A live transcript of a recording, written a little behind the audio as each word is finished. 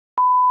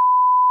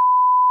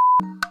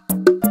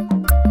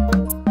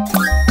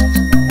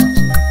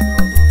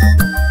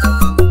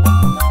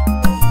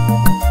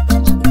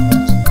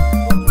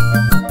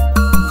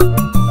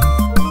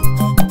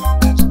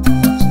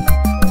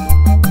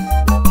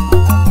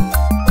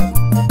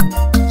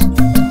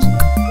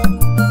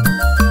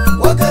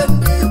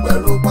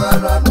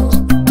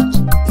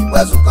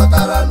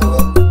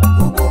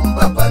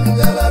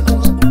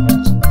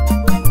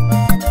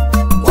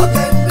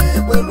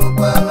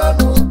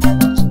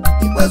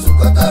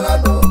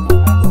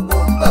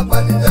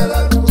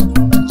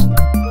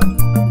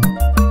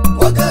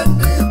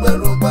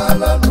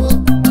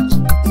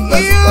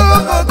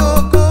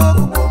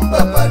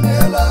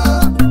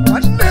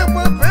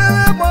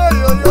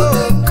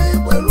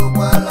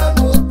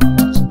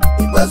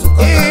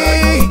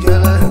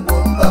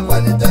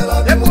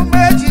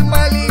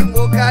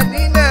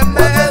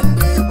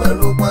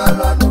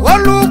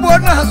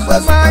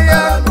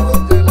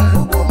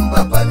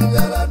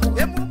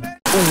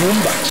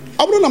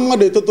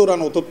mmadụ etotora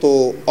n'ụtụtụ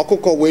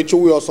ọkụkọ wee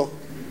chụwa ọsọ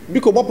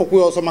biko gbapụkwa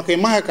ọsọ maka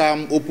ịmaghị ka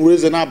okpuru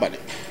eze n'abalị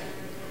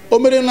o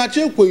mere na chi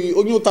ekweghị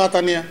onye ụta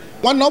atana ya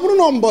nwanne ọ bụrụ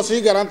na mbọsị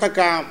ị gara nta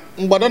ka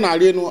mgbada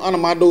na-arị elu ana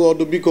m adụghị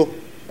ọdụ biko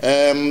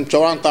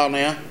chọwa nta anụ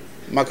ya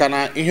maka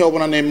na ihe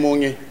ọbụla na-eme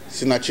onye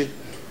si na chi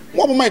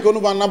nwa bụ Mike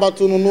Onugbu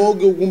anabata unu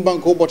n'oge Ugwumba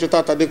nke ụbọchị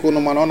tata dịka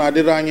unu mana ọ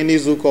na-adịrị anyị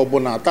n'izu ụka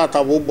ọbụla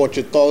tata bụ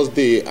ụbọchị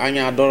Tọzdee anyị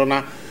adọrọ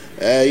na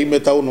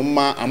imeta unu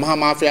mma amaha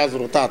m afịa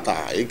zụrụ tata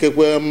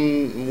ikekwe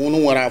unu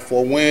nwere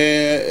afọ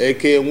nwee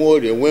eke nwee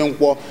orie nwee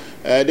nkwọ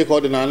dịka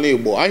ọdịnala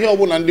Igbo ahịa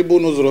ọbụla ndị bụ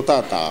unu zụrụ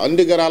tata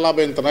ndị gara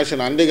Alaba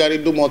International ndị gara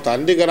Idumota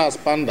ndị gara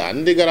Aspanda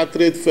ndị gara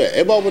Trade Fair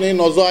ebe ọbụla ị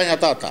nọzọ ahịa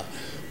tata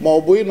ma ọ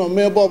bụ ị nọ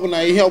mee ebe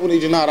ọbụla ihe ọbụla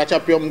iji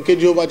na-arachapịọ m nke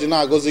Jehova ji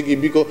na-agọzi gị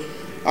biko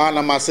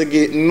ana m asị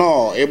gị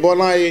nnọọ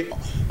ịbọna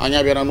anyị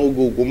abịara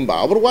n'oge Ugwumba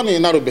ọ bụrụkwa na ị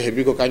na-arụbeghị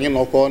biko ka anyị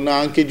nọkọ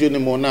na nkeji one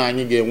ma one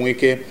anyị ga-enwe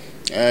ike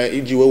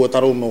iji wee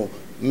wetara unu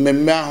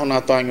mmemme ahụ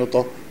na-atọ anyị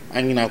ụtọ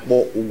anyị na-akpọ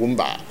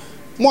Ugwumba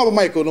mụ bụ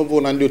Mike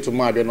Onugbu na ndị otu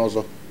m abịa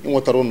n'ọzọ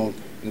ịnwetara unu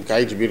nke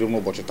anyị ji biri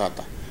n'ụbọchị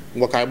tata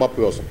ngwa ka anyị gbapụ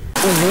ọzọ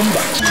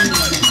Ugwumba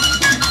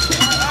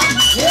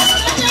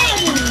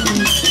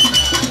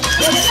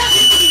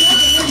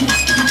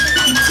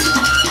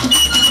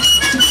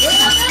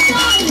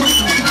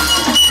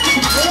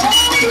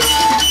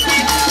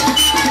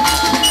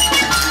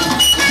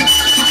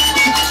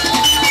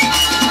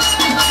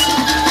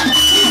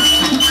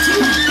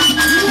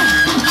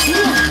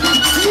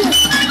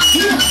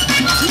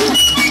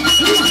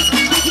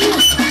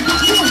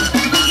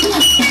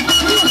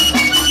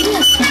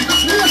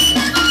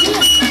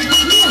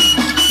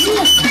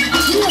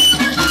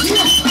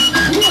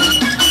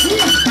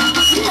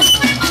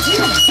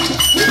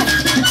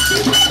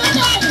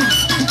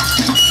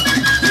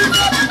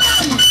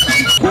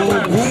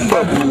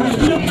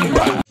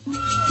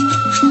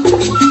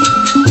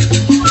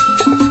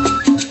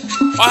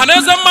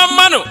Ohaneze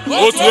mmammanụ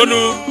otu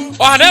onu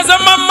Ohaneze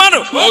mmammanụ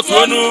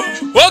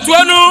otu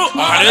onu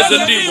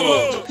Ohaneze ndị Igbo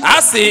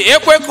asị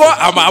ekwekọ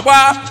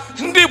amagba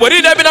ndị Igbo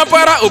niile bi na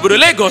mpaghara obodo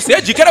Lagos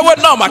ejikerewo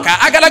nnọọ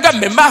maka agalaga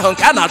mmemme ahụ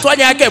nke a na-atụ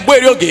anya aka mgbe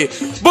eri oge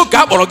bụ nke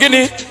akpọrọ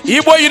gịnị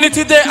Igbo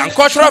Unity Day and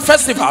Cultural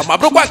Festival ma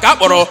bụrụkwa nke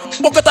akpọrọ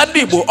mkpokọta ndị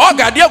Igbo ọ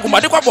ga-adị egwu ma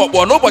dịkwa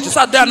kpọkpọ n'ụbọchị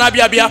Satọdee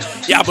na-abịa abịa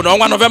ya bụ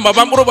n'ọnwa Nọvemba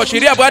ba mkpụrụ ụbọchị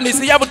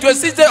 26 ya bụ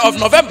 26 of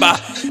November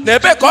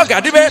n'ebe ka ọ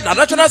ga-adịbe na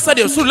National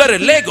Stadium Surulere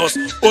Lagos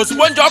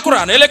ozugbo nje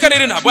ọkụrụ na elekere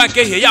 12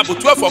 nke ehihie ya bụ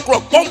 12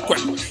 o'clock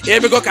kpọmkwem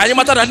emego ka anyị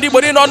mata na ndị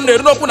Igbo niile ọnụ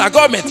na-eru n'okwu na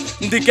gọọmenti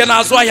ndị nke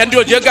na-azụ ahịa ndị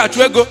oji ego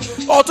achụ ego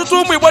ọtụtụ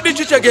ụmụ Igbo dị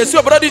iche iche ga-esi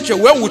obodo dị iche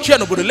wee wuchie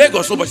n'obodo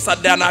Lagos ụbọchị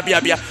Satọdee na-abịa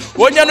abịa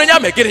onye nụ ya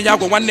megịrị ya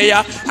gwa nwanne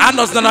ya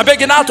anọzina na be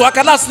gị na-atụ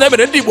aka na asị na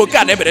emere ndị Igbo nke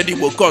a na-emere ndị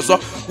Igbo nke ọzọ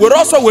were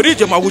ọsọ were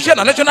ije ma wuchie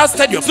na National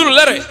Stadium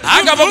Surulere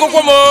agabagokwo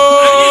m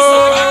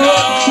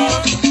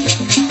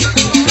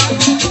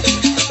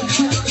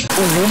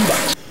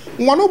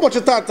nwa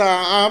n'ụbọchị tata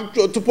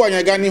tupu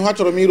anyị gaa n'ihu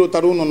achọrọ m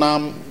irotara unu na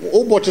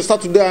ụbọchị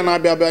Satọdee a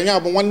na-abịa abịa anyị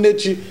bụ nwanne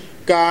echi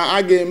ka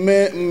a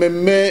ga-eme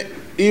mmemme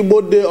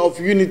Igbo Day of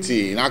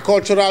Unity na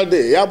Cultural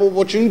Day ya bụ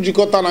ụbọchị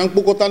njikọta na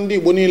mkpokọta ndị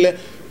Igbo niile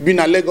bi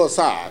na Lagos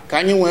a ka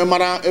anyị wee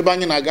mara ebe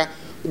anyị na-aga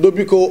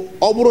dobiko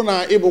ọ bụrụ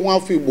na ị bụ nwa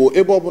afọ Igbo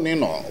ebe ọbụla ị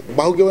nọ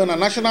gbahụgewe na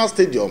National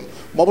Stadium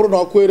ma ọ bụrụ na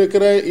ọkụ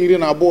elekere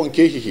 12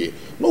 nke ehihie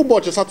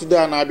n'ụbọchị Satọdee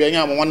a na-abịa anyị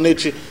ama nwanne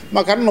echi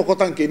maka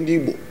nnọkọta nke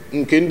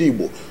ndị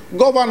Igbo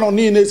gọvanọ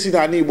niile si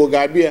n'ala Igbo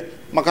ga-abịa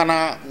maka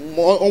na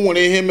o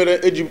nwere ihe mere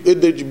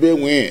edejibe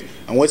enwe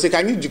anwesị ka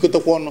anyị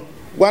jikọtakwa ọnụ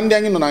gwa ndị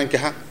anyị nọ na nke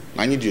ha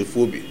na anyị ji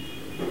efu obi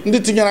ndị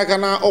tinyere aka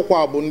na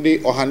ọkwa bụ ndị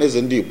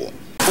ọhaneze ndị Igbo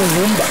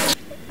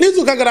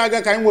n'izuụka gara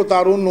aga ka anyị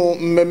nwetara unu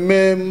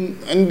mmemme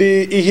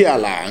ndị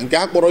Ihiala nke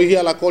a kpọrọ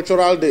Ihiala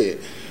Cultural Day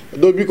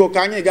dobiko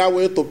ka anyị gaa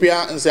wee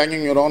tụpịa nsị anyị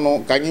nyụrụ ọnụ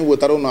ka anyị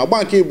wetara unu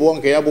agba nke ịbụọ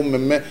nke ya bụ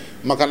mmemme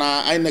maka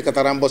na anyị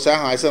nekọtara mbọsị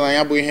ahụ anyị sị na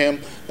ya bụ ihe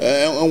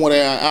enwere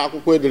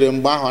akwụkwọ edere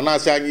mgbe ahụ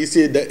na-asị anyị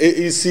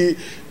isi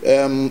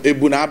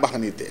ebu na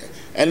abahanite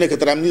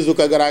elekọtara m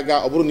n'izuụka gara aga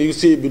ọ bụrụ na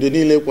isi ebido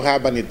niile ekwe ha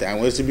abanite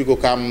anyị wee sị biko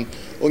ka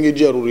onye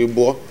ji eruru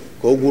ịbụọ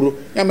ka o gwuru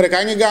ya mere ka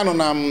anyị gaa nụ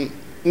na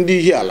ndị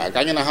Ihiala ka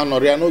anyị na ha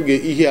nọrịa n'oge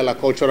Ihiala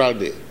Cultural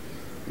Day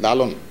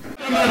daalụnụ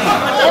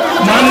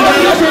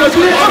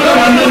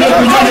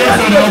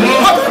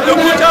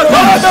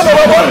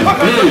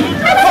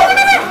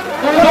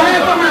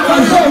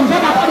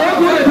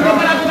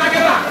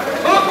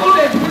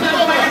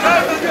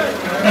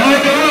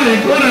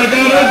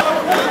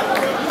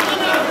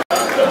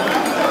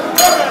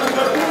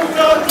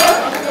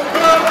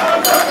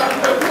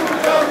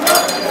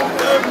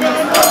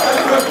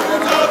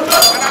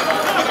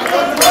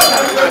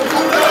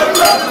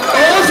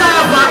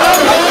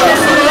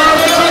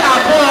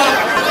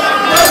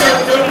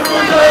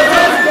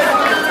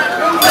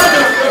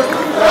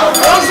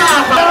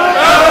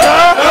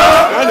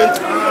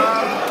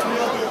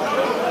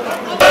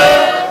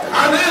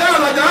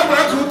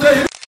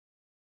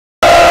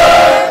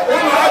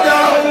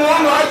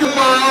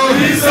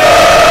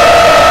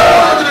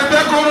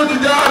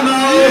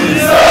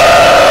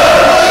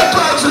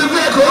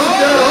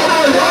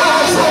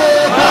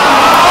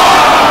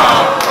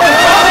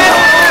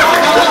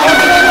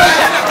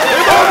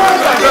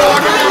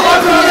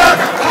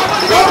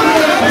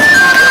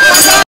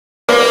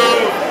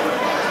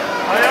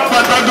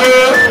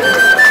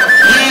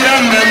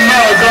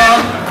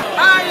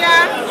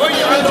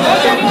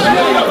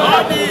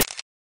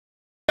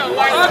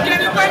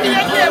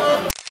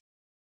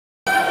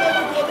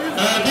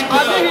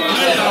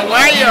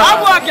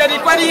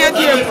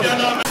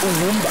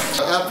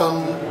Apam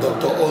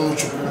Dr.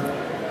 Onuchukwu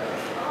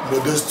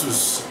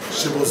Modestus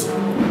Shibozo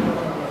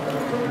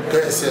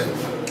KSN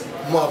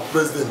more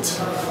president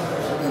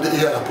in the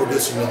area of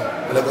Progress Union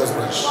Lagos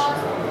branch.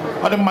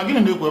 What the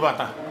magazine do go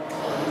bata?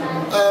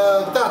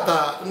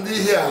 Tata ndi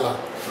here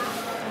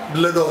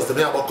Lagos the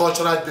about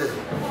cultural day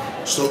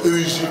so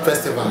Iriji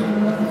festival.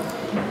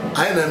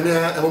 I na me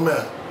emume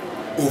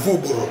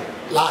Ugwumba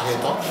la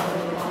heto.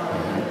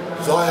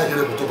 So I hear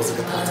the to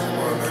secretary.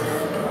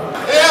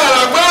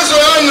 Yeah, agbaso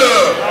ono.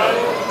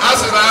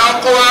 Asina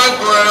akwa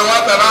gore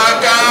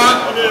wataraka.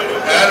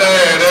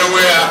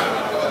 Erewe ya.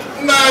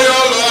 Nna ya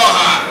olu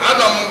ọha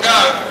adọmga.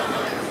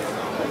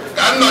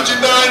 Ka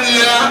nnọchite anya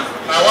ya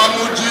na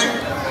wamuji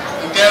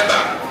nketa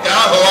ya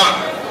ahụwa.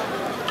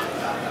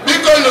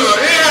 Biko no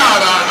ihe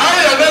ara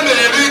anya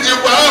na-eri ji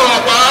kwa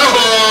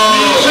ahụ.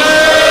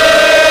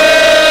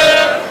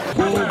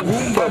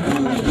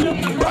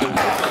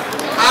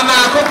 Ana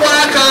akwụkwọ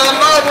aka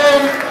n'ọbụ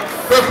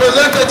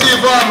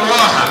representative on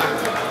Waha.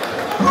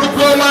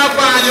 Rukoma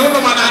Fanny,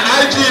 woman,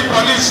 IG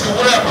police,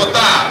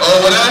 pụta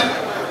owere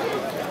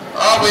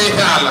ọ bụ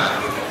ihe ala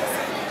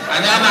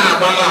anyị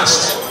na-agba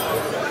last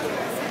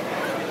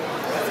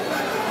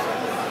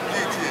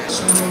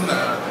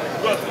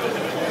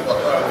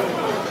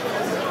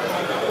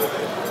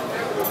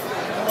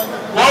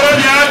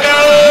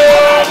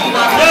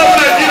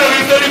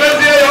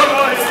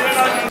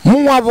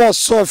mụnwa bụ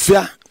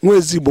Sofia nwa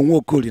ezigbo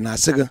Nwokori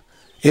na-asị gị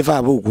ife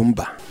abụ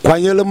Ugwumba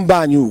kwanyere mba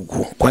anyị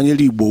ugwu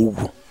kwanyere Igbo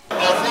ugwu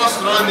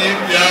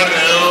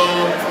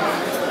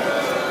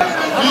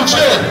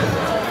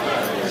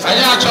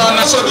anyị achọrọ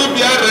na sodi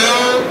bịara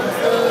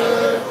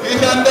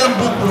ihe ndị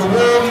mbụ kwuru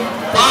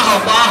kwa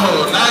ahụ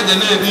na-aja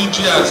na-eri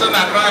ji ya sị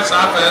na Kraịst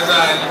afọ eze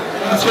anyị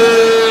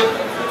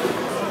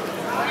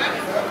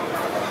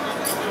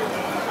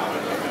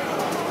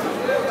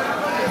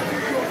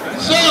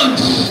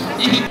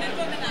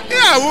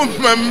ihe awụ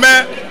mmemme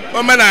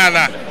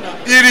omenala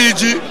iri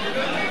ji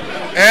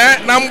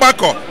na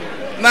mgbakọ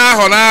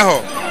n'ahụ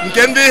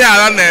nke ndị ihe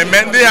ala na-eme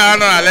ndị ihe ala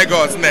nọ na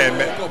Lagos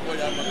na-eme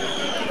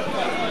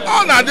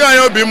ọ na-adị anyị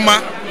obi mma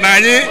na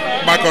anyị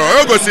gbakọrọ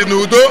o gosi na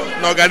udo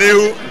na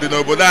ọganihu dị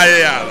n'obodo anyị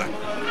ya ala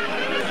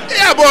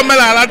ihe bụ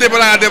omenala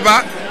dịbara adịba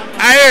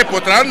anyị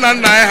pụtara nna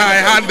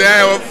anyị ha ndị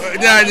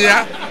nye anyị ya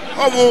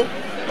ọ bụ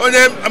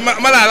onye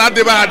omenala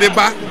dịbara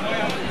adịba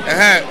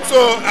so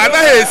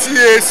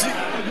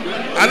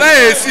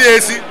anaghị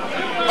esi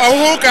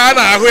ọhụhụ ka a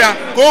na-ahụ ya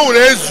ka o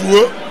were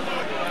zuo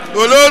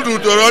ole odu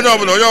toro onye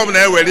ọbụla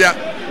ewere ya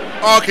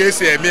ọ ka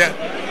esi eme ya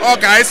ọ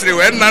ka anyị siri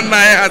wee nna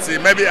anyị ha si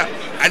mebe ya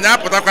anyị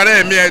apụtakwara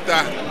eme ya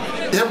taa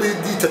ihe bụ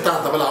dị iche taa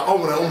tabala ọ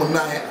nwere ụmụnna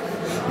anyị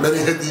mere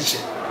ihe dị iche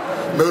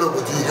mere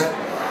obodo ihe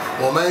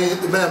ma ọ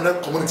mere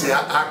kọmuniti ya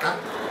aka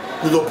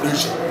n'ụzọ pụrụ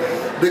iche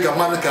dịka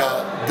mmadụ ka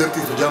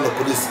Deputy General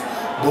Police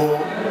bụ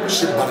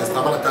Chief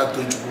Barrister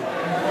Tochukwu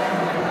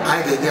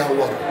anyị ga-enye ya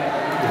awọdụ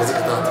ụbọchị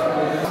kịta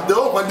dị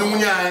ọkwa ndị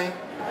nwunye anyị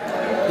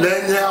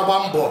na-enye agba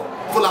mbọ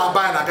fụlụ aba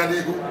anyị na-aga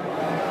n'ihu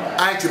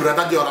anyị chebere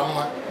ada dị ọra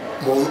mma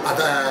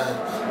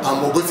ma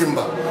ogosi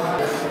mba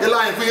ile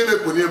anyị fụ ihe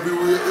na-ekwo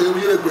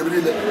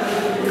niile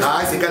ka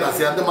anyị si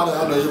gadasị ya ndị mmadụ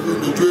ya nọ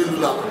n'uju elu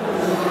ala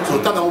so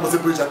taa na ụbọchị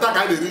pụrụ iche taa ka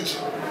anyị na-eri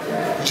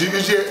ji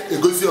iji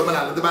egosi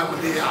omenala ndị anyị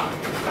pụta ihe ahụ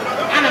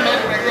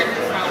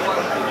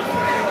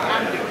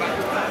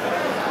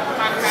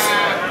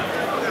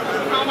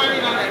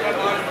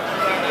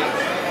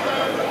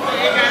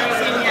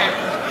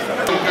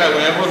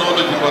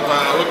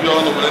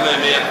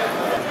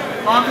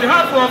on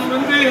behalf of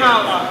ndị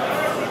hala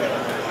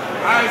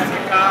I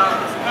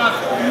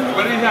think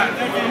very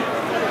happy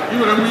you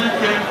were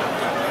ike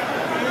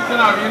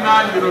na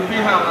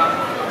European hala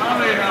na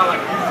hala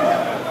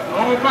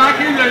oh back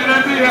in the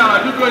ndị hala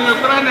biko nye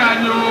kwara na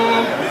anyị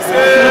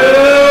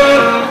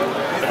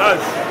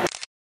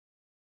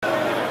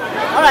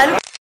all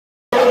right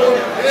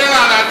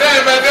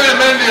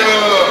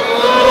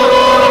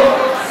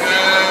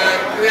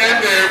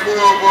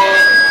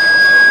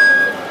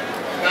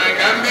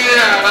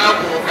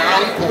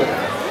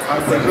I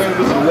present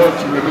this award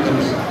to the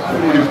Beatles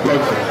through his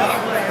daughter. In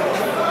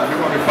the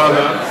name of the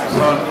Father,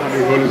 Son, and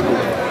the Holy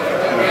Spirit.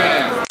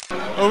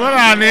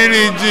 Omenala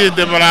iri ji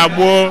dịbara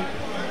gboo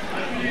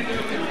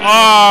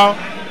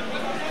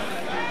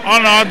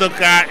ọnọdụ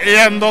ka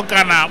ihe ndị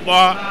ụka na-akpọ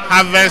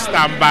harvest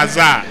and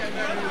bazaar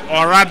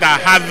or rather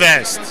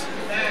harvest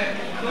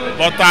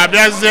but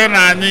abịazie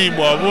n'ala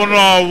Igbo ọ bụrụ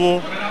ọwụ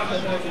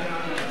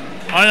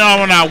onye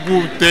ọbụla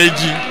gwupụta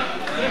ji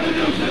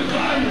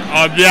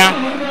ọbịa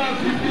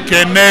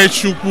kene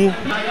Chukwu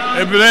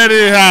ebireri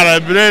ihe ara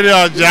ebireri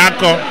ọjị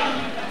akọ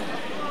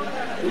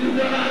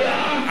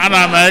ana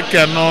m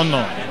ekene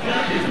ụnụ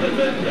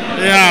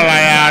ihe ala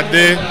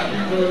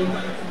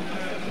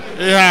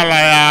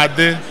ya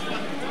adị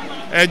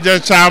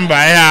ejecha mba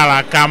ihe ala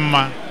ka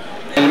mma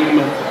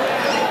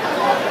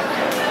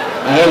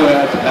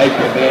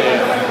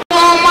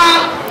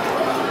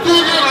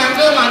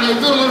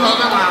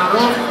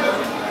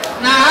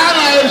na ha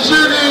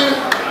na-eshiri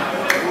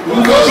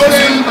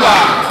ugosi mba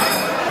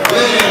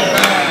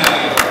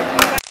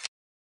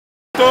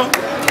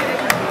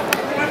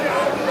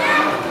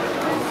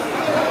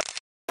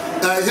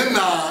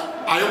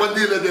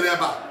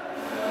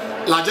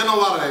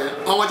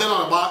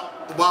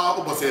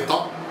ụbọchị ịtọ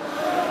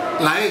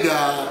na anyị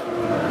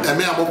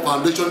ga-eme ya bụ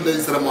foundation day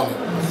ceremony.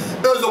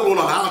 Eziokwu ụlọ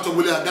na ha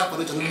achọgbuli ya bịa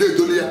foundation ndị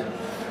edoli ya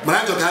mana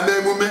anyị chọrọ ka ha mee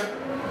emume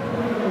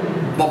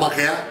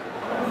maka ya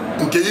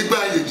nke igwe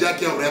anyị eji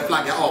aka ya were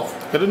flag ya off.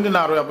 Kedu ndị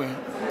na-arụ ya bụ ihe?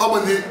 Ọ bụ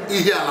ndị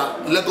ihe ala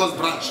Lagos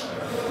branch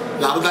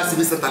na-arụga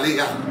civic center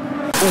ihe a.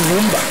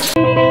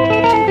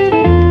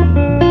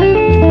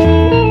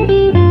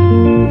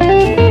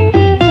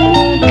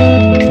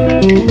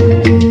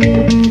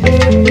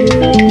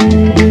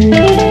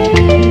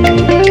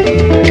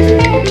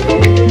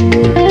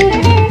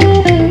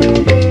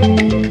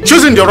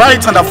 Choosing the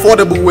right and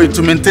affordable way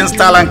to maintain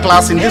style and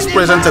class in these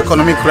present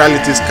economic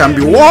realities can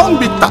be one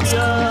big task.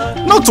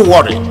 Not to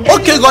worry,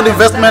 OK God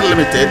Investment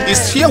Limited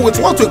is here with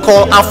what we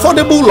call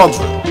affordable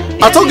luxury.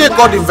 At OK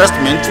God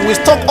Investment, we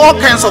stock all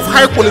kinds of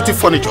high-quality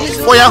furniture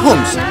for your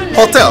homes,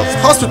 hotels,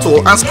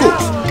 hospitals, and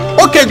schools.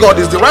 OK God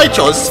is the right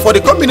choice for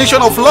the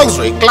combination of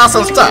luxury, class,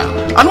 and style.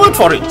 And wait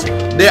for it,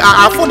 they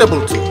are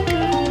affordable too.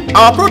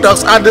 Our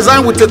products are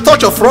designed with a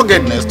touch of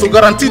ruggedness to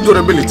guarantee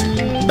durability.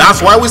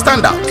 That's why we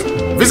stand out.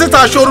 Visit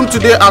our showroom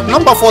today at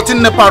number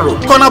 14 Nepal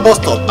Road, Corner Bus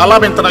Stop,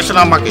 Alab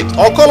International Market,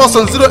 or call us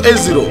on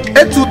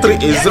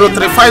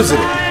 080-8238-0350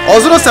 or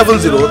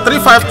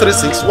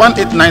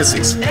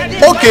 070-3536-1896.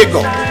 OK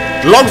God,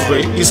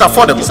 luxury is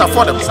affordable. It's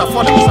affordable. It's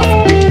affordable. It's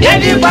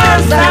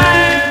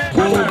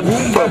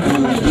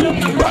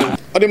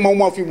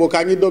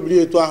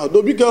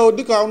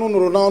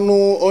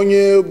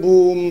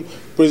affordable.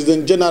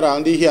 President General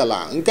ndị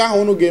Hiala nke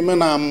ahụ unu ga-eme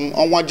na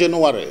ọnwa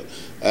Jenụwarị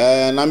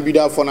na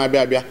mbido afọ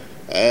na-abịa abịa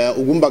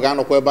Ugwumba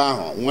ga-anọkwa ebe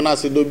ahụ nwa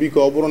na-asị dobiko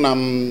ọ bụrụ na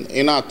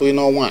ị na-atụ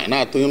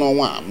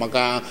n'ọnwa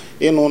maka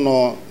ịnụ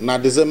ụlọ na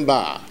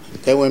Disemba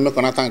ka enwee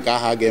mmekọnata nke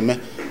ahụ ga-eme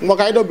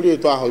maka anyị dobiri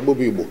etu ahụ Igbo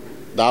bụ Igbo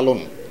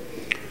daalụnụ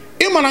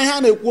ịma na ihe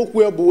a na-ekwu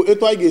okwu ya bụ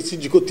etu anyị ga-esi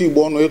jikọta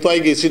Igbo ọnụ etu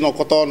anyị ga-esi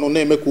nọkọta ọnụ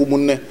na-eme ka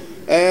ụmụnne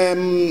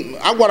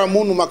agwara m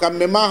unu maka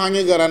mmemme ahụ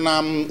anyị gara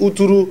na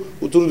Uturu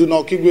dị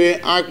n'Ọkigwe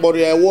akpọrọ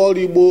ya World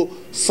Igbo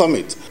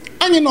Summit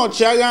anyị na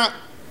ọchịagha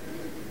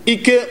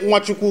Ike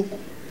Nwachukwu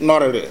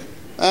nọrịrị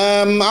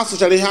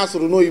asụchara ihe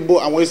asụrụ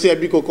n'oyibo anwesi ya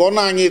biko ka ọ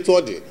na anyị etu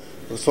ọ dị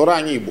soro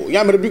anyị Igbo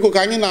ya mere biko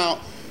ka anyị na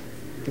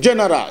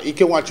General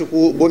Ike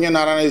Nwachukwu bụ onye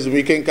na-ara na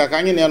ezumike nka ka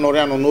anyị na-anọrị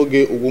anọ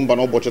n'oge Ugwumba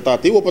n'ụbọchị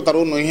taata iwepụtara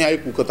ụnụ ihe anyị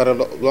kwukọtara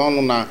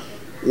ọnụ na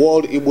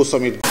World Igbo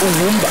Summit.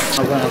 Ugwumba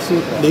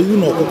na ewu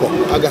na ọkụkọ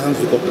agaghị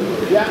nzukọ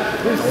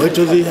wee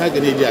chọzie ihe a ga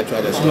na-eji achụ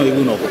aja si na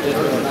ewu na ọkụkọ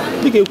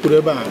dịka e kwuru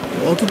ebe a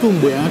ọtụtụ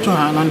mgbe a chọ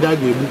ha na ndị a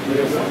ga-egbu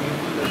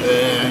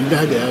ndị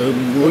a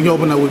ga-egbu onye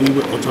ọbụla nwere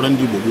iwe ọ chọrọ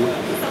ndị Igbo gboo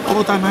ọ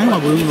pụtara na anyị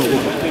nwabụrụ ewu na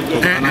ọkụkọ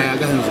anaghị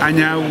agaghị nzukọ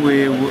anyị awụ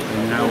ewu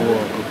anyị awụ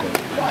ọkụkọ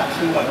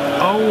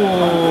ọwụ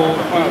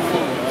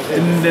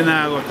ndị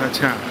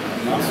na-aghọtacha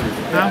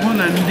ahụ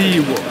na ndị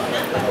Igbo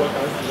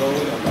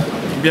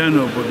bịa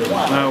n'obodo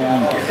na-awụ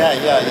nke ha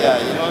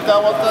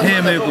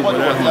eme ka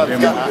obodo ahụ dị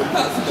mma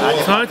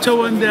so ọ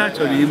chọwa ndị a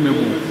chọrọ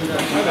imegbu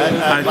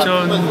achọ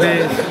ndị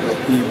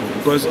Igbo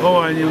because ọ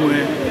anyị nwe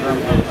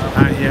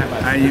ahịa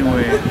anyị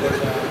nwe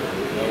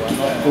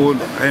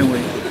ụlọ anyị nwe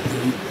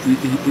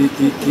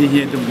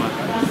ihe dị mma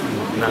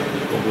na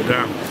obodo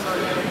ahụ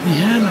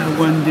ihe a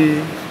na-agwa ndị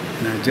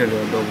Naịjirịa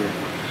ọdọgwụ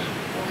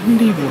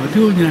ndị Igbo ọ dị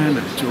onye a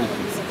na-achọ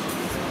okwu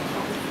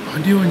ọ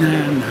dị onye a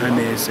na ha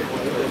na-ese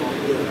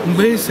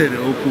mgbe e sere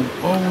okwu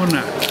ọwụ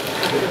na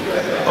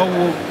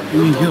ọwụ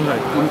ihe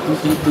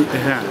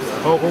ha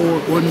ọwụ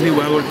ndị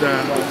Igbo aghọta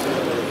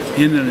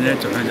ihe na ya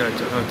chọrọ aja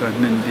achọta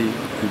ndị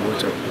Igbo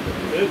chọrọ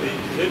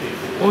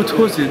otu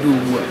o si dị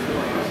ugbu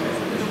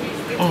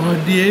a ọ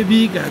dị ebe ị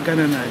ga-aga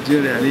na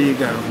Naịjirịa na ị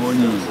ga-ahụ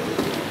onye Igbo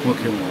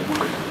nwoke ma ọ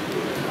nwaanyị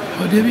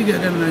ọ dị ebe ị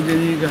ga-aga na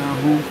Naịjirịa ị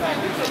ga-ahụ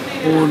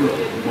ụlọ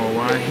ma ọ bụ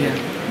ahịa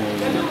ma ọ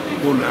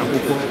bụ ụlọ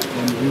akwụkwọ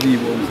ndị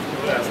Igbo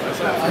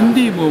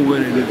ndị Igbo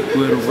were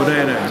obodo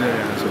anyị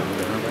Naịjirịa azụ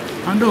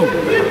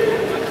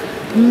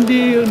ndị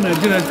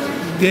Naịjirịa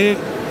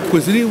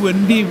kwesịrị iwe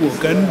ndị Igbo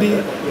ka ndị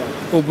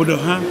obodo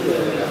ha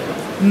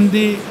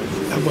ndị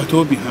agbata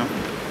obi ha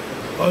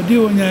ọ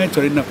dịghị onye anyị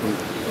chọrọ ịnapụ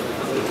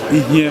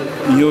ihe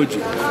o ji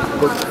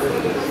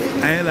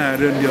anyị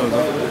na-arịọ ndị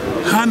ọzọ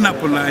ha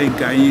napụla anyị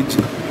nke anyị ji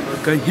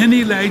ka ihe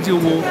niile anyị ji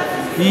wụ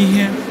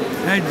ihe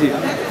anyị ji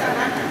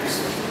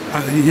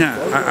ihe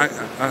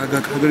a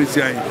agagarịsị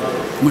anyị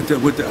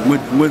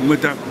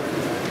nweta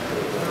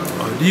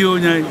ọ dịghị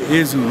onye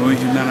ezuru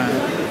ohi nara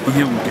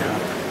ihe nke ha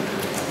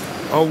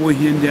ọ bụ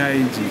ihe ndị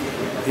anyị ji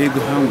ego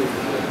ha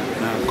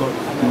na-akọ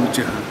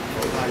n'uche ha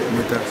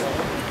nweta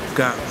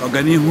ka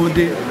ọganihu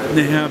dị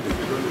n'ihe ha bụ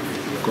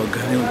ka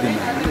ọganihu dị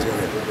na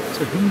Naịjirịa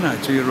so m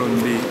na-achọ ịrọ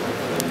ndị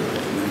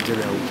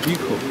Naịjirịa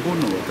biko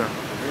ụnụ ụta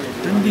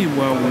ndị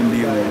Igbo awụ ndị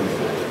Igbo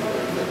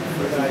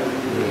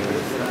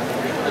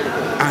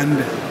and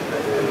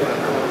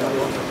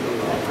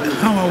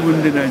ha wawụ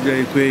ndị Naịjirịa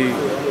ekweghị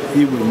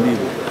igwe ndị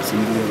Igbo si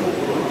ndị Igbo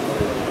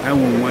anyị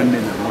nwụ nwanne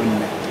na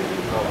nwanne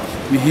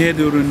ihe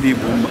dịrị ndị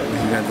Igbo mma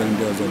ihe ga-adịrị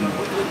ndị ọzọ mma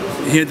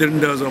ihe dịrị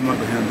ndị ọzọ mma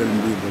ihe dịrị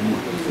ndị Igbo mma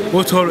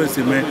otu ọrụ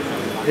si mee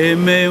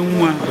eme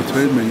nwa otu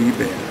emere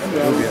ibe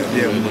ya obi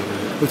adịghị mma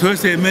otu o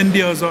si eme ndị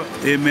ọzọ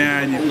eme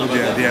anyị obi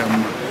adị ya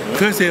mma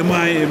otu o si eme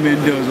anyị eme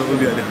ndị ọzọ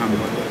obi adị ha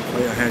mma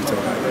ha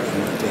chọrọ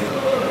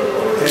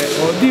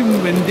ọ dị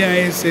mgbe ndị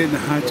anyị sị na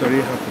ha chọrọ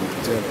ịhapụ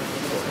Naịjirịa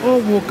ọ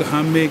bụ ka ha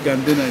mee ka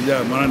ndị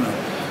Naịjirịa mara na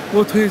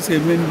otu esi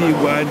eme ndị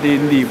Igbo adịghị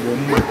ndị Igbo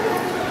mma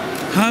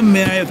ha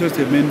mee anyị otu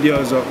esi eme ndị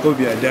ọzọ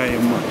obi adị anyị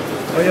mma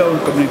onye ọrụ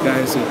kọmuniti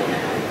anyị sị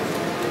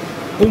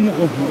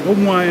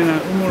ụmụ anyị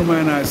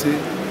na-asị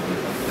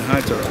na ha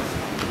chọrọ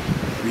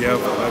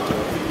Biafra ha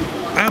chọrọ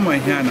anyị ma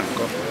ihe a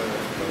na-akọ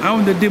ahụ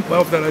ndị dị mkpa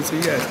ọpụtara sị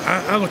ya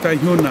aghọta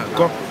ihe ọ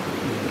na-akọ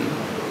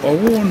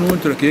ọwụwụ na ọ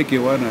chọrọ ka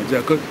ekewa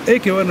Naịjirịa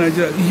ekewa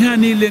Naịjirịa ihe a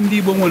niile ndị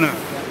Igbo nwe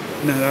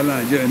n'ala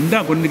Naịjirịa ndị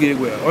akwụ ndị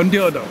ga-egwe ya ọ ndị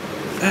ọdọ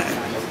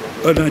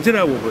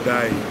Naịjirịa bụ obodo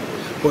anyị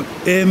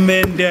eme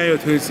ndị anyị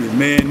otu esi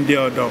mee ndị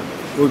ọdọ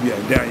obi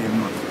adị anyị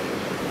mma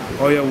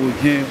ọ ya wụ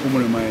ihe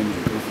ụmụrụm anyị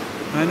na-ekwu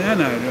anyị a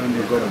na-arịọ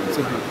ndị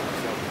gọọmenti ha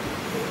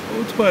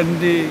otu a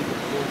ndị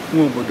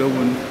nwe obodo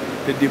bụ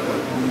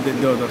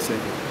ndị ọzọ sị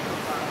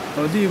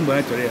ọ dịghị mgbe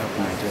anyị chọrọ ịhapụ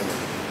Naịjirịa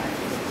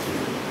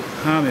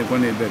ha mekwa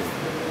na ebere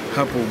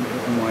hapụ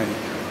ụmụ anyị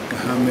ka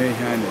ha mee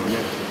ihe a na-eme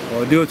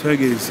ọ dị otu a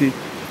ga-esi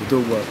pụta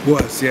ugbu a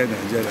kpụghasịa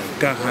Naịjirịa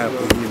ka ha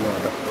hapụ ihe ime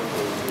ọdọ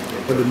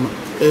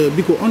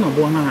biko ọ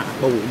na-abụ ha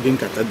akpawo ụdị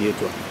nkata dị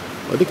etu a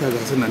ọ dịka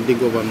gasị na ndị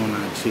gọvanọ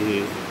na-achị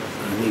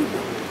ala Igbo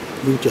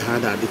n'uche ha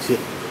da-adịchi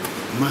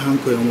ma ha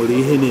nkọ nwere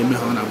ihe na-eme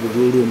ha ọ na-abụgo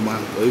ruo mgbe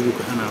ahụ ka egwu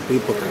ka ha na-akpọ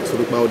ịpụta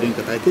soro kpa ụdị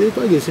nkata kedu etu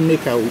a ga-esi mee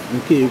ka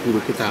nke e kwuru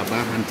kịta aba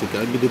ha ntị ka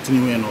bido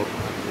tinye ya n'ọrụ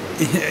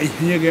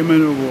ihe ga-eme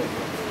n'ụbụ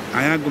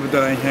anyị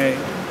agụpụtara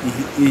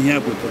ihe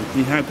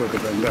a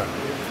kwekọtara nga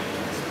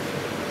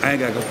anyị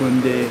ga-agakwa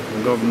ndị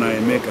gọvanọ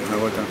anyị mee ka ha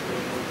ghọta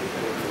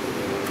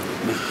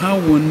na ha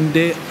wụ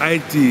ndị anyị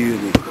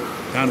tiri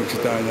ka ha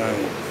nọchite anya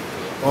anyị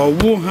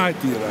ọwụ ha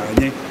tiri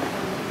anyị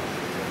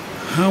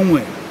ha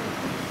nwe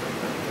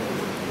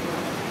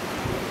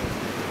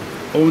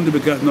ọwụ ndị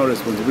bekee no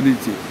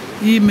responsibility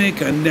ime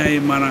ka ndị anyị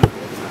mara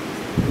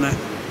na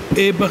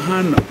ebe ha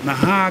nọ na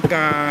ha aka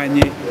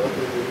anyị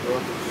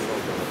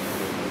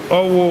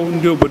ọwụ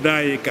ndị obodo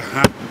anyị ka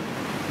ha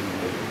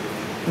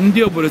ndị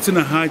obodo si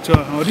na ha chọọ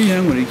ha ọ dịghị ha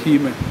nwere ike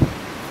ime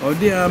ọ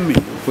dịghị amị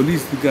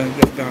polisi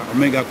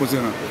ga-eme ga-akwụsị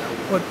ha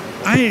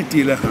anyị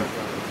tiri ha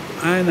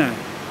anyị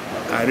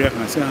na-arịọ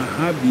ha sị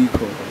ha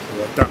biko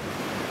ghọta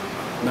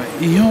na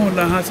ihe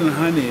ọbụla ha sị na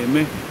ha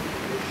na-eme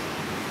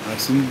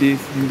asị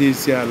ndị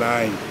isi ala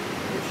anyị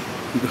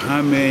biko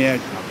ha mee ya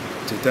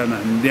cheta na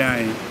ndị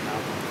anyị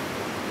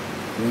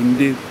bụ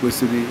ndị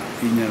kwesịrị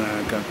inyere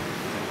aka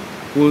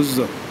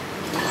ụzọ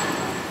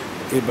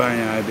ebe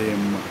anyị adịghị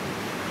mma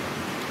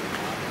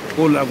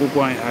ụlọ akwụkwọ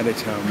anyị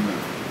adịcha mma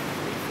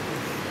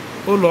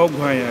ụlọ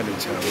ọgwụ anyị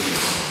adịcha mma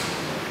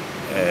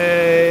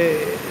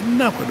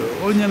ndị akwado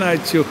onye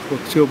na-achị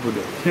ọchịchị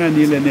obodo ihe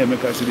niile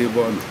na-emekasịrị ebe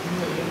ọ nọ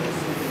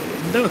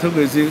ndị otu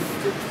ga-esi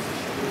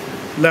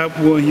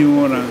lakpuo ohi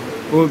ụra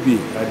obi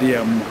adị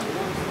ya mma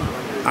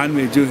a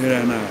na-eji ohere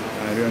a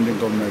na-arịọ ndị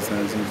gọọmenti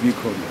azụ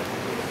biko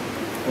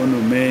unu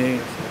mee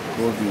ka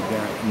obi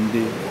gaa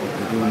ndị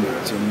obodo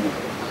na-achị mma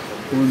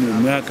unu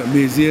mee aka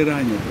meziere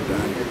anyị obodo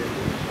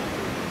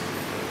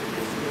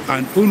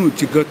anyị unu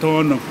chịkọta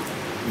ọnụ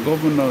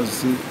gọvanọs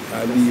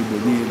ala Igbo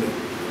niile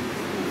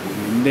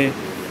ndị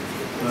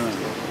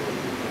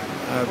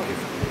Abịa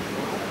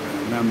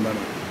Anambra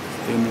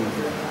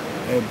Enugu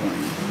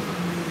Ebonyi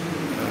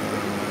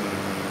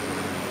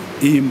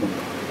Imo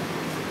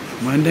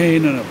ma ndị anyị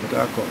nọ na Port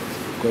Harcourt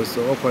kọsọ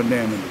ọkwa ndị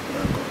anyị nọ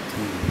na Port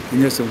Harcourt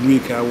onye so nwe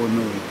ike awụ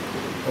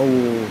ọwụ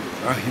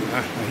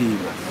ahịa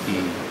Igbo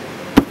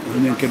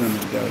onye nke nọ na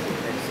Delta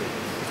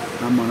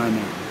ha mara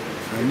na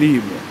ala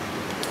Igbo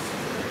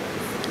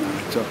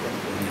na-achọ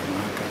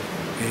enyemaka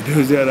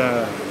edoziara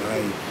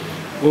anyị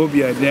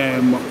obi adị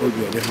anyị mma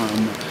obi adị ha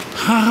mma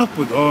ha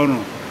hapụta ọrụ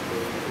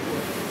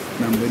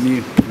na mgbe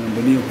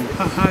n'ihu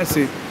ha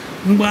sị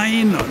mgbe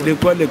anyị nọ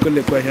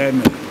lekwa ihe anyị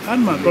mere a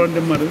na m akọrọ ndị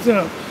mmadụ sị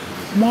ha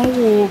ma ọ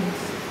wụ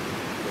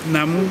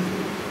na m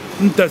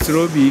ntasịrị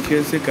obi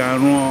ike sị ka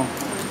rụọ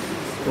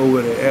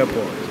Owerri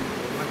airport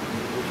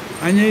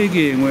anyị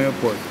ga-enwe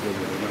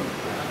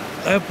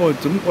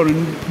airport m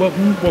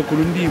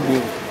kpọkụrụ ndị Igbo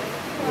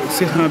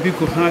si ha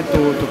biko ha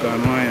too ụtụ ka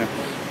anụ anya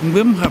mgbe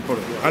m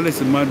hapụrụ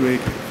Alice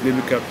Madueke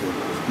Navy Captain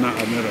na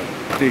Admiral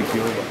take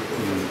over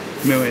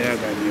mewe ya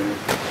gaa n'ihu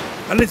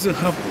Alice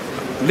hapụ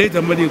late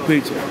Amadi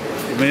Ekweche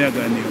eme ya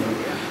gaa n'ihu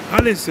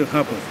Alice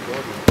hapụ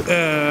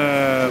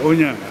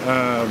onye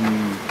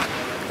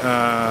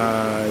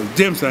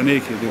James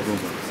Aneke dịbụ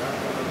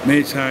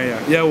mechaa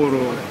ya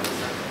wụrụ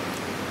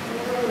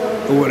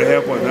Owerri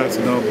airport asị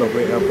na ọgbakwa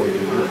airport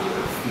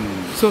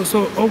so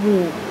ọ bụ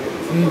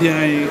ndị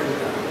anyị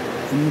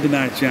ndị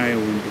na-achị anyị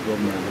wụ ndị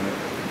gọọmenti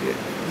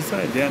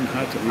decide ya na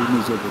ha chọrọ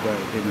imezi obodo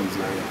anyị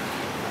emezie ya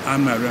a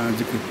na-arịọ ha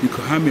jikọ biko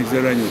ha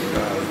meziere anyị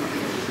obodo anyị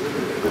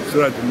so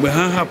that mgbe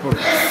ha hapụrụ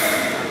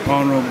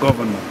ọrụ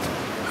gọvanọ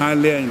ha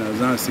lee anyị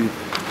n'azụ ha sị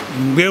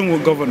mgbe enwe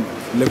gọvanọ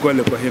lekwa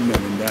ihe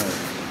mere ndị ahụ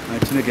na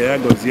Chineke ya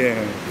gọzie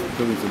ha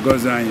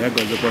gọzie anyị ya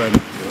gọziekwara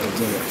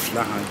Naịjirịa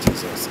n'aha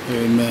Jizọs.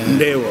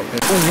 Ndewo.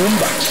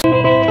 Ugwumba.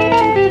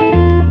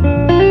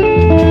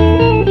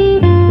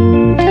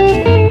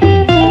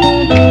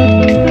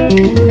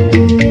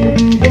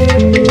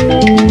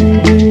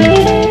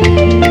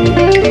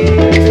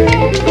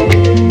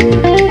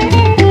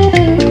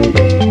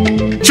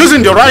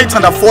 right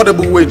and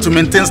affordable way to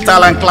maintain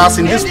style and class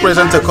in these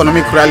present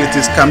economic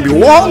realities can be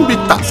one big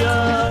task.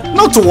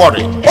 Not to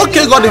worry,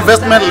 OK God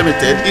Investment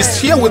Limited is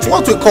here with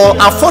what we call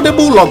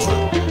affordable luxury.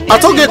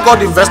 At OK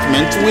God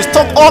Investment, we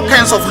stock all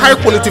kinds of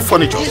high-quality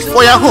furniture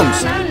for your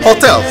homes,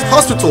 hotels,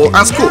 hospitals,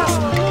 and schools.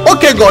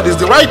 OK God is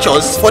the right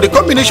choice for the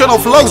combination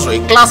of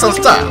luxury, class, and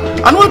style.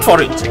 And wait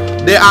for it,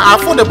 they are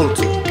affordable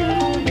too.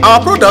 Our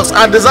products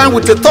are designed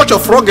with a touch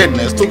of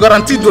ruggedness to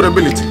guarantee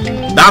durability.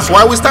 That's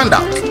why we stand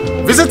out.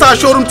 Visit our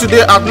showroom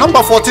today at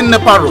number 14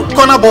 Nepal Road,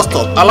 Corner Bus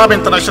Stop, Alaba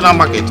International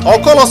Market, or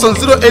call us on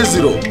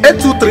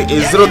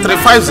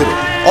 080-8238-0350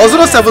 or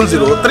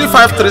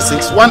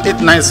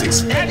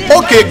 070-3536-1896.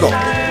 OK God.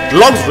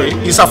 Luxury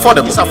is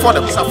affordable. It's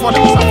affordable. It's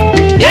affordable.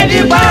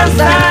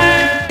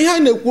 Ihe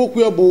anyị na-ekwu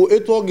okwu ya bụ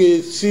etu ọ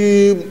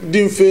ga-esi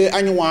dị mfe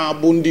anyị nwa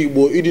bụ ndị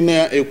Igbo ịdị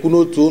na-ekwu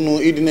n'otu ọnụ,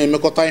 ịdị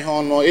na-emekọta ihe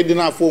ọnụ, ịdị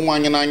na-afụ onwe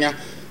anyị n'anya.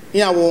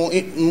 Ya bụ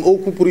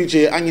okwu pụrụ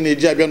iche anyị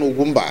na-eji abịa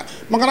n'Ugwumba.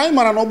 Maka na anyị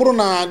mara na ọ bụrụ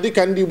na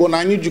dịka ndị Igbo na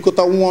anyị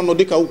jikọta nwa ọnụ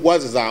dịka ukwu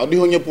azịza, ọ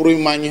dịghị onye pụrụ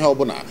ime anyị ihe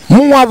ọbụla.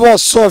 Mụnwa bụ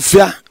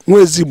Ọsọfịa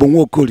nwa ezigbo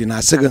nwa Okoli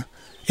na-asị gị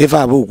ife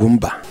a bụ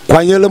Ugwumba.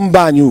 Kwanyere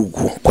mba anyị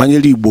ugwu,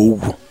 kwanyere Igbo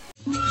ugwu.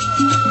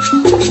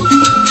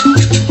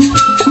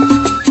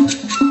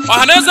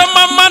 Ọhaneze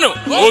mmanụ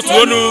otu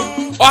onu,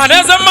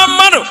 ọhaneze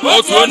mmanụ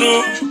otu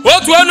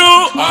onu,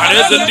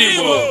 ọhaneze ndị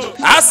Igbo.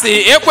 Asị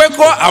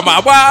ekwekọ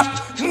amagba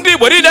ndị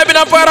Igbo niile bi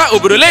na mpaghara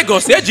obodo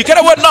Lagos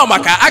ejikerewo nnọọ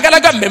maka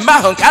agalaga mmemme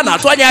ahụ nke a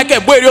na-atụ anya aka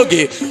mgbe eri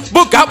oge bụ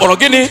nke akpọrọ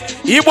gịnị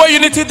Igbo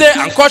Unity Day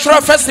and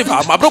Cultural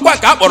Festival, ma bụrụkwa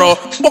nke akpọrọ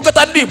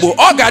mkpokọta ndị Igbo.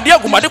 Ọ ga-adị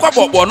egwu ma dịkwa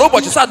kpọkpọ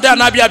n'ụbọchị Satọde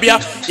na-abịa abịa,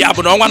 ya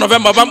bụ n'ọnwa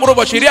Nọvemba ba mkpụrụ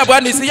ụbọchị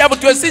 26 ya bụ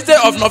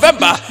 26 of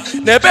November,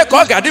 na ebe ka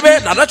ọ ga-adịbe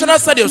na National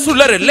Stadium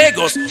Surulere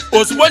Lagos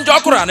ozugbo nje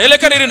ọkụrụ na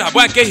elekere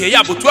 12 nke ehihie,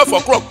 ya bụ 12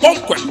 o'clock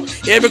kpọmkwem.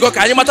 Emego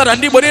ka anyị mata na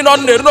ndị Igbo niile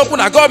ọnụ na-eru n'okwu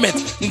na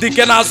gọọmenti, ndị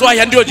nke na-azụ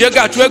ahịa, ndị oji ego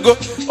achụ ego,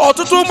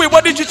 ọtụtụ ụmụ Igbo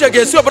dị iche iche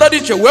ga-esi obodo dị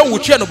iche wee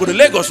wuchie n'obodo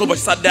Lagos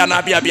ụbọchị Satọde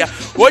na-abịa abịa.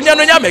 Onye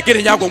nụ ya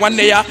megịrị ya gwa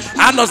nwanne ya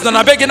anọzina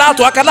na be gị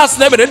na-atụ aka na asị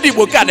na emere ndị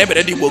Igbo nke a na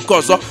emere ndị Igbo nke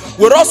ọzọ,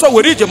 were ọsọ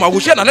were ije ma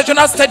wuchie na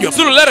National Stadium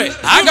Surulere.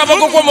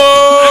 Agabagokwa m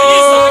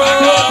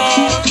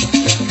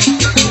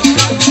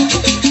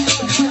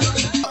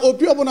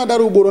opi ọbụla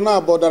dara ugboro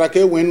na-abọ dara ka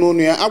e wee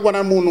n'ọnụ ya. Agwara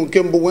m unu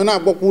nke mbụ wee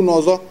na-agwakwa unu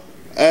ọzọ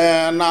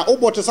na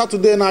ụbọchị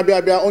Satọde na-abịa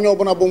abịa onye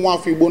ọbụla bụ nwa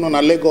afọ Igbo nọ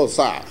na Lagos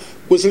a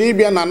kwesịrị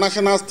ịbịa na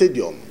National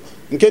Stadium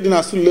nke dị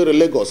na Surulere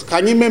Lagos ka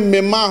anyị mee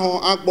mmemme ahụ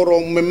akpọrọ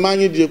mmemme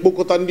anyị ji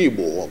ekpokọta ndị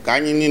Igbo ka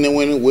anyị niile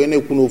wee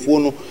na-ekwu n'ofu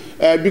ọnụ.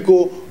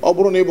 Biko ọ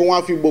bụrụ na ịbụ nwa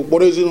afọ Igbo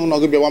kpọrọ ezinụlọ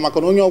gị bịawa, maka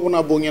na onye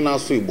ọbụla bụ onye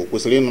na-asụ Igbo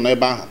kwesịrị ịnọ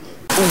n'ebe ahụ.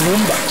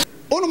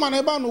 Unu mana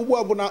ebe a na ugbu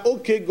a bụ na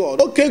OK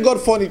God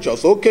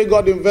Furnitures, OK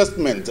God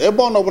Investment,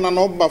 ebe ọ nọbụla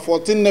na ọba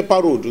 14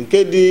 Nepal Road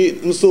nke dị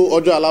nso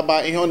ọjọọ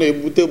Alaba. Ihe ọ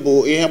na-ebute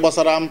bụ ihe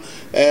gbasara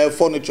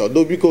furniture.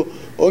 Biko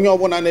onye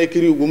ọbụla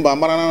na-ekiri Ugwumba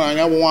mara na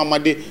anya bụ nwa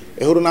amadi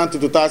ehuru na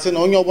ntụtụ taa sị na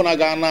onye ọbụla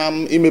ga na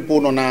imepe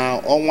ụlọ na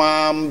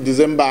ọnwa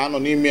Disemba anọ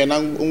n'ime na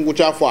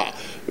ngwụcha afọ a,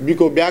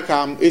 biko bịa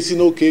ka esi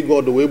na OK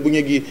God wee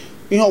bunye gị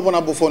ihe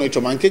ọbụla bụ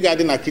furniture, ma nke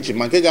ga-adị na kitchen,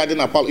 ma nke ga-adị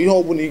na palọ, ihe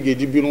ọbụla ị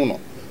ga-eji biri ụlọ.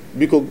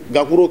 Biko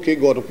gakwuru OK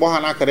God, kpọọ ha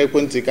n'akara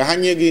ekwentị ka ha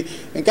nye gị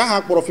nke ahụ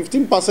akpọrọ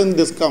 15%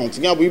 discount,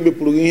 ya bụ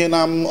ibepụrụ gị ihe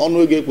na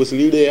ọnụ ego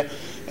ekwesịrị ire ya.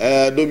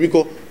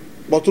 Dobiko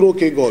kpọtụrụ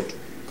OK God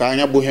ka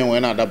anya bụ ihe wee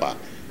na-adaba.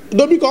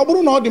 Dobiko ọ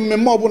bụrụ na ọ dị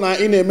mmemme ọbụla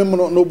ị na-eme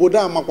n'obodo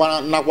a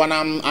nakwa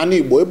na ana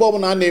Igbo, ebe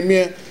ọbụla a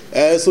na-eme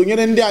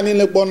sonyere ndị a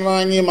niile kpọrọ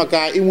anyị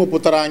maka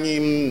inwepụtara anyị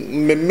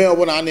mmemme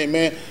ọbụla a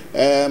na-eme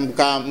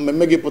ka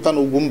mmemme gị pụta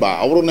n'Ugwumba.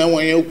 Ọ bụrụ na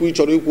enwere okwu ị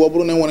chọrọ ikwu, ọ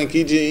bụrụ na enwere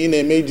nke ị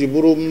na-eme iji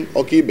bụrụ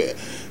ọkaibe,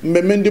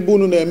 mmemme ndị bụ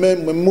unu na-eme,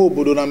 mmemme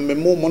obodo na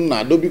mmemme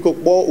ụmụnna, dobiko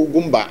kpọọ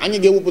Ugwumba. Anyị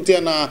ga-ewepụta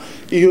ya na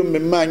ihe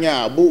mmemme anyị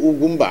a bụ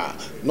Ugwumba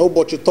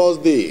n'ụbọchị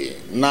Tọzdee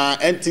na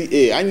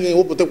NTA. Anyị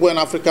ga-ewepụtakwa ya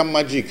na African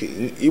Magic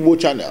Igbo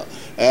Channel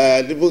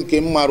dịbụ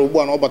nke mmara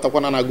ugbu a na ọ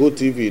batakwana na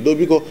GoTV.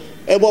 Dobiko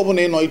ebe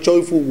ọbụla ị nọ ịchọ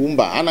ife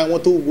Ugwumba, a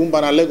na-enweta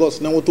Ugwumba na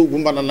Lagos, na-enweta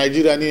Ugwumba na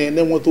Nigeria niile,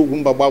 na-enweta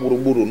Ugwumba gba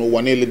gburugburu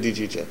n'ụwa niile dị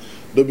iche iche.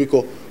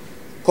 Dobiko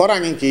kọrọ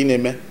anyị nke ị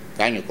na-eme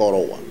ka anyị kọrọ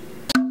ụwa.